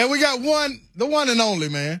And we got the one and only,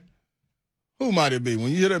 man. Who might it be? When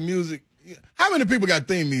you hear that music, how many people got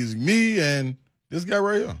theme music? Me and this guy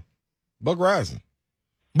right here, Buck Reising.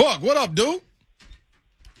 Buck, what up, dude?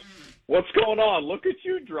 What's going on? Look at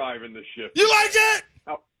you driving the ship. You like it?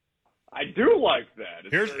 I do like that.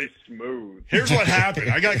 It's very smooth. Here's what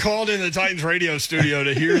happened. I got called in the Titans radio studio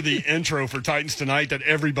to hear the intro for Titans Tonight that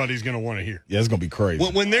everybody's going to want to hear. Yeah, it's going to be crazy.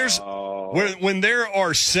 When there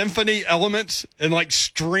are symphony elements and like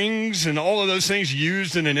strings and all of those things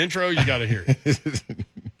used in an intro, you got to hear it.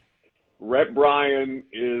 Rhett Bryan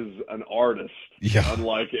is an artist,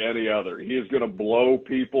 unlike any other. He is going to blow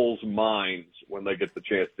people's minds when they get the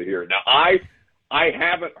chance to hear it. Now, I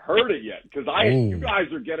haven't heard it yet because you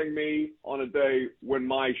guys are getting me on a day when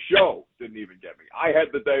my show didn't even get me. I had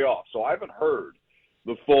the day off, so I haven't heard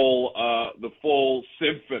the full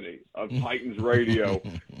symphony of Titans radio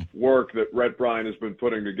work that Rhett Bryan has been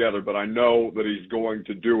putting together. But I know that he's going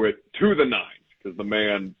to do it to the nines because the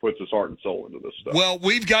man puts his heart and soul into this stuff. Well,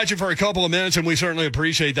 we've got you for a couple of minutes, and we certainly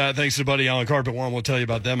appreciate that. Thanks to Buddy on Carpet One. We'll tell you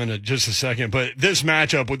about them in just a second. But this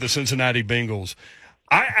matchup with the Cincinnati Bengals,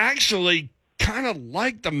 I actually kind of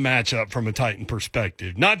like the matchup from a Titan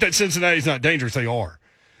perspective. Not that Cincinnati's not dangerous, they are.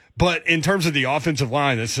 But in terms of the offensive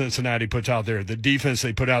line that Cincinnati puts out there, the defense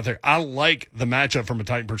they put out there, I like the matchup from a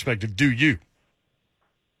Titan perspective. Do you?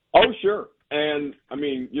 Oh, sure. And, I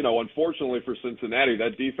mean, unfortunately for Cincinnati,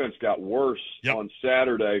 that defense got worse on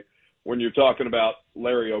Saturday. When you're talking about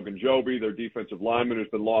Larry Ogunjobi, their defensive lineman who's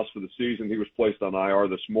been lost for the season, he was placed on IR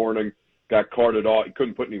this morning. Got carted off. He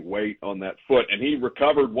couldn't put any weight on that foot, and he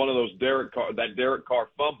recovered one of those Derek Carr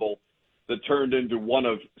fumble that turned into one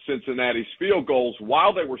of Cincinnati's field goals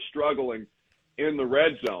while they were struggling in the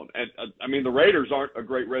red zone. And I mean, the Raiders aren't a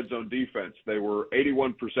great red zone defense. They were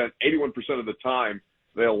 81% of the time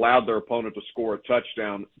they allowed their opponent to score a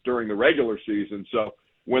touchdown during the regular season. So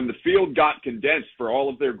when the field got condensed for all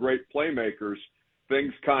of their great playmakers,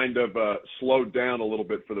 things kind of slowed down a little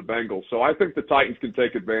bit for the Bengals. So I think the Titans can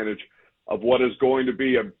take advantage of what is going to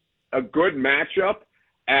be a good matchup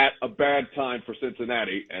at a bad time for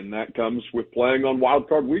Cincinnati, and that comes with playing on Wild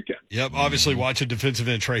Card Weekend. Yep, obviously watching defensive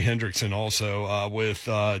end Trey Hendrickson also with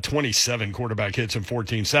 27 quarterback hits and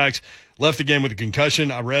 14 sacks. Left the game with a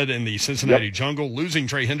concussion. I read in the Cincinnati Jungle, losing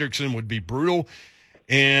Trey Hendrickson would be brutal,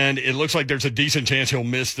 and it looks like there's a decent chance he'll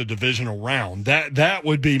miss the divisional round. That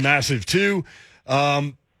would be massive too.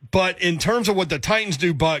 But in terms of what the Titans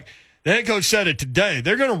do, Buck, the head coach said it today.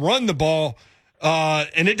 They're going to run the ball,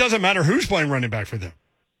 and it doesn't matter who's playing running back for them.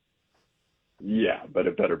 Yeah, but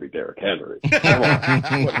it better be Derrick Henry. Come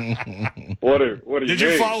on. What do you Did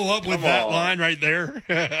you follow up with that line right there?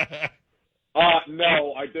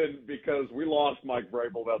 No, I didn't, because we lost Mike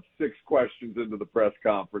Vrabel about 6 questions into the press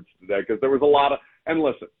conference today because there was a lot of – and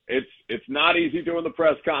listen, it's not easy doing the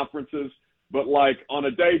press conferences. But like on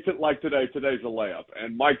a day like today, today's a layup.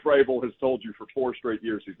 And Mike Vrabel has told you for 4 straight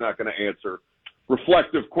years he's not going to answer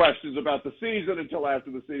reflective questions about the season until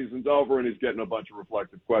after the season's over, and he's getting a bunch of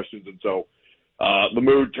reflective questions. And so the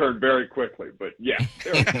mood turned very quickly. But, yeah,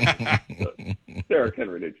 Derrick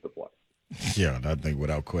Henry needs to play. Yeah, I think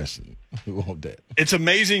without question. We want that. It's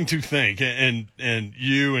amazing to think, and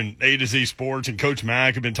you and A to Z Sports and Coach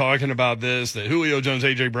Mack have been talking about this, that Julio Jones,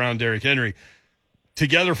 A.J. Brown, Derrick Henry –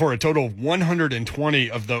 together for a total of 120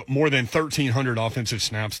 of the more than 1,300 offensive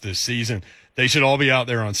snaps this season. They should all be out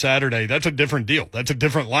there on Saturday. That's a different deal. That's a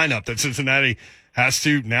different lineup that Cincinnati has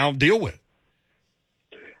to now deal with.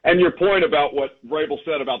 And your point about what Vrabel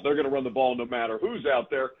said about they're going to run the ball no matter who's out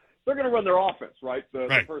there, they're going to run their offense, right? The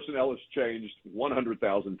personnel has changed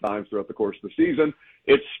 100,000 times throughout the course of the season.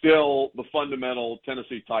 It's still the fundamental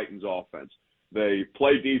Tennessee Titans offense. They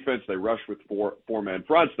play defense. They rush with four-man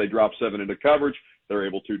fronts. They drop 7 into coverage. They're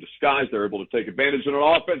able to disguise. They're able to take advantage of an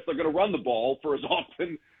offense. They're going to run the ball for as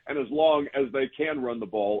often and as long as they can run the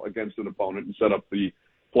ball against an opponent and set up the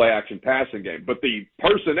play-action passing game. But the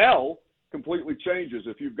personnel completely changes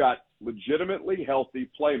if you've got legitimately healthy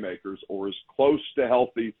playmakers or as close to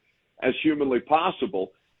healthy as humanly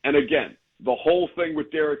possible. And, again, the whole thing with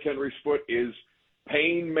Derrick Henry's foot is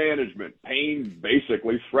pain management, pain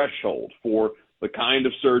basically threshold for the kind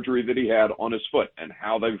of surgery that he had on his foot and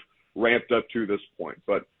how they've ramped up to this point.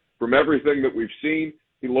 But from everything that we've seen,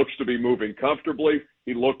 he looks to be moving comfortably.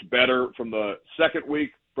 He looked better from the second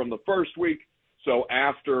week, from the first week. So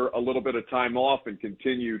after a little bit of time off and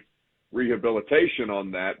continued rehabilitation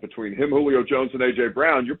on that between him, Julio Jones, and A.J.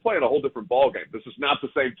 Brown, you're playing a whole different ballgame. This is not the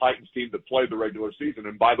same Titans team that played the regular season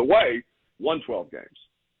and, by the way, won 12 games.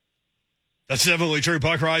 That's definitely true,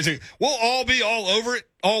 Buck Reising. We'll all be all over it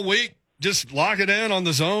all week. Just lock it in on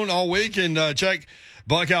the Zone all week and check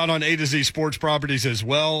Buck out on A to Z Sports Properties as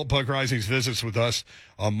well. Buck Reising's visits with us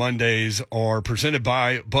on Mondays are presented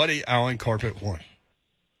by Buddy Allen Carpet One.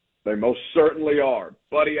 They most certainly are.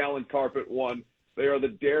 Buddy Allen Carpet One. They are the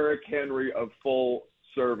Derrick Henry of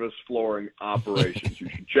full-service flooring operations. You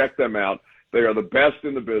should check them out. They are the best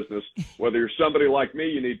in the business. Whether you're somebody like me,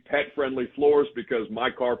 you need pet-friendly floors because my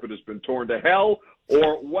carpet has been torn to hell,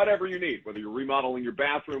 or whatever you need, whether you're remodeling your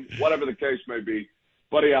bathroom, whatever the case may be,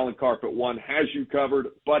 Buddy Allen Carpet One has you covered.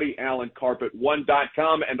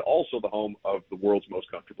 BuddyAllenCarpet1.com, and also the home of the world's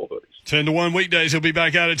most comfortable hoodies. 10 to 1 weekdays. He'll be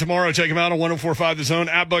back at it tomorrow. Check him out on 104.5 The Zone,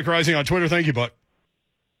 at Buck Reising on Twitter. Thank you, Buck.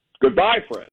 Goodbye, friend.